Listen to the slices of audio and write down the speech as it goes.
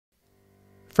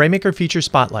FrameMaker Feature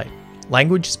Spotlight,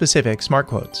 language-specific smart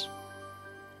quotes.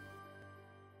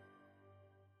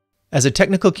 As a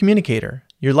technical communicator,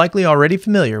 you're likely already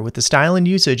familiar with the style and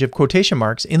usage of quotation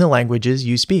marks in the languages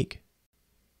you speak.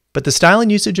 But the style and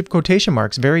usage of quotation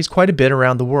marks varies quite a bit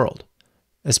around the world,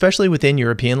 especially within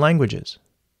European languages.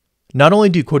 Not only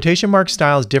do quotation mark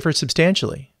styles differ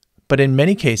substantially, but in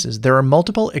many cases there are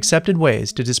multiple accepted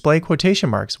ways to display quotation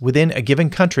marks within a given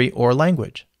country or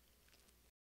language.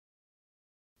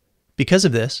 Because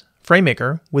of this,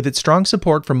 FrameMaker, with its strong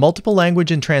support for multiple language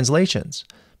and translations,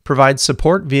 provides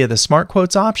support via the Smart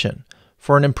Quotes option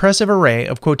for an impressive array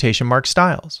of quotation mark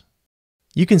styles.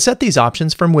 You can set these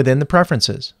options from within the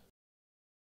preferences.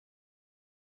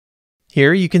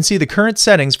 Here you can see the current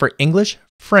settings for English,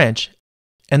 French,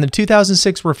 and the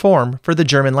 2006 reform for the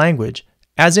German language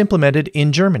as implemented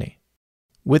in Germany.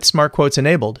 With Smart Quotes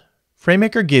enabled,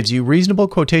 FrameMaker gives you reasonable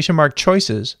quotation mark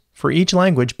choices for each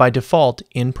language by default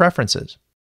in Preferences.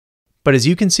 But as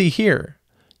you can see here,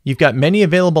 you've got many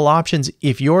available options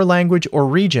if your language or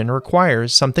region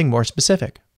requires something more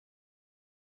specific.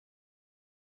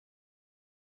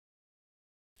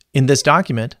 In this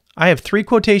document, I have 3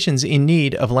 quotations in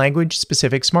need of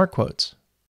language-specific smart quotes.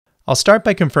 I'll start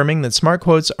by confirming that smart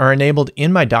quotes are enabled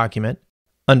in my document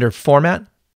under Format,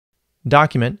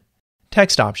 Document,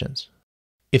 Text Options.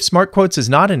 If smart quotes is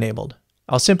not enabled,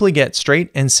 I'll simply get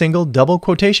straight and single double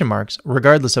quotation marks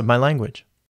regardless of my language.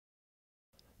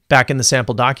 Back in the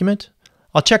sample document,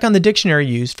 I'll check on the dictionary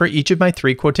used for each of my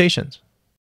 3 quotations.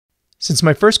 Since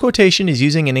my first quotation is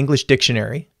using an English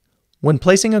dictionary, when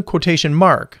placing a quotation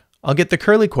mark, I'll get the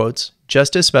curly quotes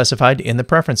just as specified in the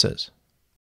preferences.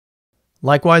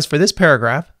 Likewise for this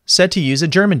paragraph, set to use a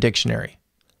German dictionary.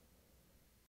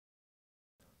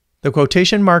 The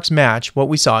quotation marks match what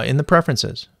we saw in the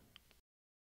preferences.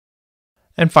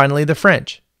 And finally, the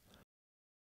French.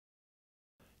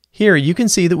 Here you can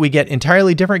see that we get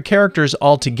entirely different characters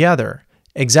altogether,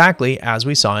 exactly as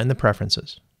we saw in the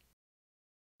preferences.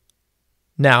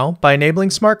 Now, by enabling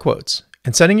smart quotes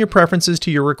and setting your preferences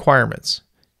to your requirements,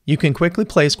 you can quickly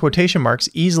place quotation marks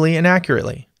easily and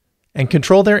accurately, and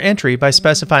control their entry by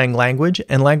specifying language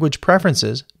and language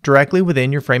preferences directly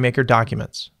within your FrameMaker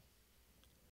documents.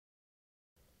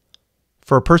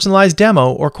 For a personalized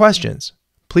demo or questions,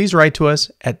 please write to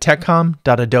us at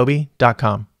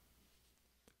techcom.adobe.com.